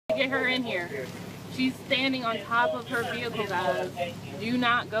Get her in here. She's standing on top of her vehicle, guys. Do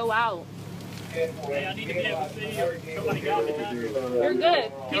not go out. Hey, I need to be able to see, or somebody got me now. You're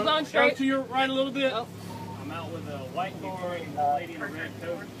good. Keep going straight. Go to your right a little bit. Oh. I'm out with a white car and a lady in a red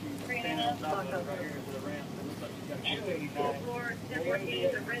coat. She's standing on top of us right here with a ramp. It looks like she's got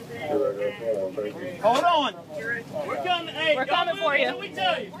Hold on. We're coming. Hey, we're coming for you. We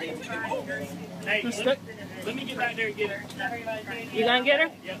tell you. Hey, let me get back there and get her. You gonna get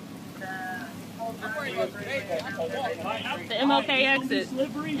her? Yep. The MLK exit.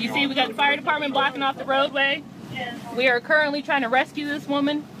 You see we got the fire department blocking off the roadway. We are currently trying to rescue this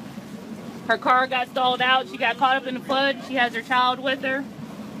woman. Her car got stalled out. She got caught up in the flood. She has her child with her.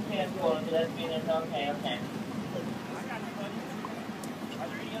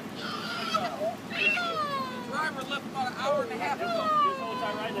 Driver left about an hour and a half ago.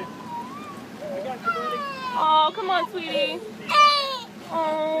 Oh, come on, sweetie.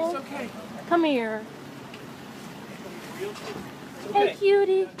 Oh, It's okay. come here. Hey,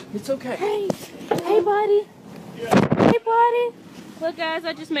 cutie. It's okay. Hey, hey, buddy. Hey, buddy. Look, guys,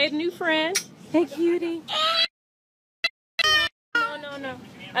 I just made a new friend. Hey, cutie. No.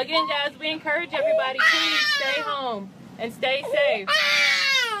 Again, guys, we encourage everybody, please stay home and stay safe.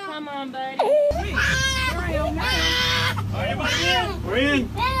 Come on, buddy. We're in.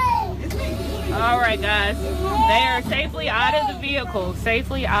 All right, guys. They are safely out of the vehicle.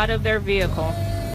 Safely out of their vehicle.